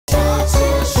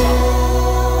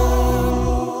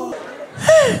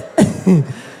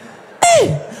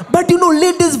But you know,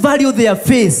 ladies value their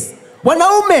face.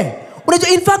 Wanaume, unajua,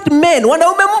 in fact men,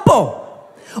 wanaume mpo.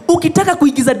 Ukitaka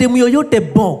kuigiza demu yoyote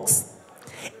box,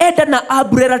 enda na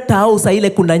abrera tausa ile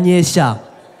kunanyesha.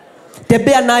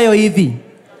 Tembea nayo hivi.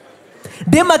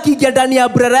 Dema kiingia ndani ya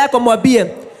abrera yako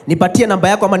mwambie, nipatie namba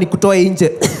yako ama nikutoe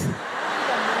nje.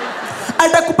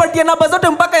 Atakupatia namba zote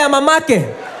mpaka ya mamake.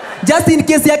 Just in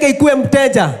case yake ikuwe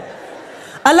mteja.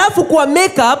 Alafu kwa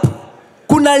makeup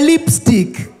kuna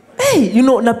lipstick. Hey, you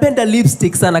know, napenda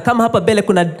lipstick sana. Kama hapa mbele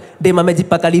kuna dema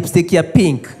amejipaka lipstick ya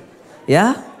pink.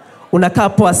 Yeah? Unakaa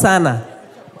poa sana.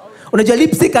 Unajua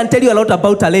lipstick can tell you a lot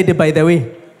about a lady, by the way.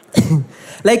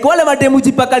 Like wale mademu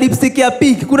jipaka lipstick ya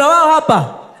pink. Kuna wao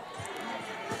hapa.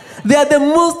 They are the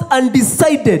most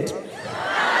undecided.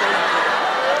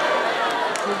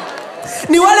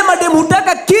 Ni wale mademu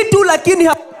hutaka kitu lakini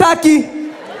hataki.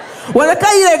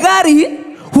 Wanakaa ile gari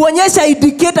huonyesha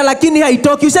indicator lakini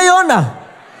haitoki. Ushaiona?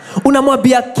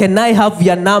 Unamwambia, can I have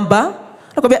your number?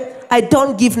 Anakuambia, I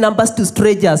don't give numbers to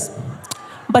strangers.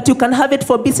 But you can have it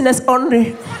for business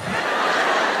only.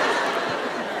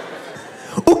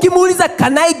 Ukimuuliza,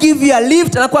 can I give you a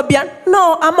lift? Anakuambia,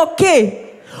 no, I'm okay.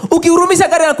 Ukihurumisha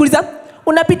gari anakuuliza,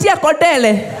 unapitia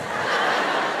Kodele?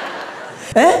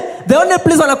 The only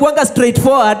place wanakuanga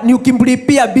straightforward ni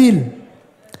ukimlipia bill.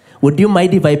 Would you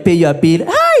mind if I pay your bill?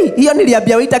 Hai, hiyo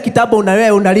niliambia waita kitabu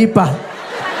unawewe unalipa.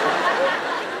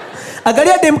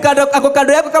 Angalia dem ako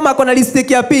kando yako kama ako na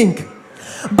lipstick ya pink.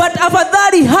 But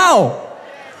afadhali hao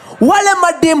wale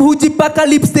madem hujipaka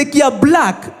lipstick ya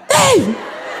black. Hey!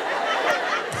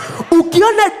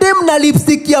 Ukiona dem na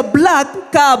lipstick ya black,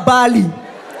 kaa bali.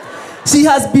 She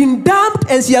has been dumped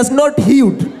and she has not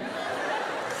healed.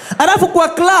 Alafu kwa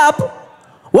club,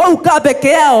 wao ukaa peke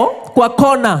yao kwa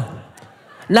kona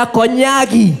na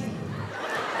konyagi.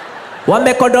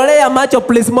 Wamekodolea macho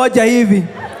place moja hivi.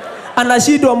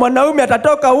 Anashindwa mwanaume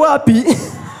atatoka wapi?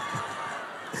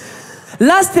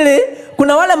 Lastly,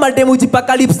 kuna wale mademu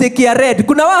jipaka lipstick ya red.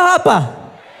 Kuna wao hapa.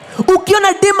 Ukiona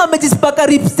demu amejipaka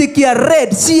lipstick ya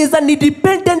red, she is an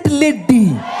independent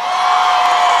lady.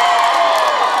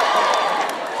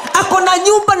 Akona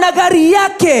nyumba na gari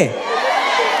yake.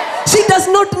 She does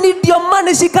not need your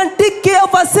money. She can take care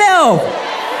of herself.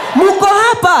 Muko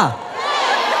hapa.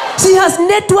 She has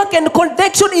network and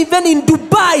connection even in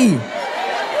Dubai.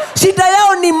 Shida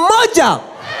yao ni moja.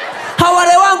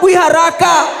 Hawalewangwi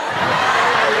haraka.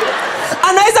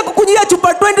 Anaweza kukunyia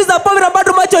chupa 20 za pombe na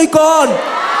bado macho iko on.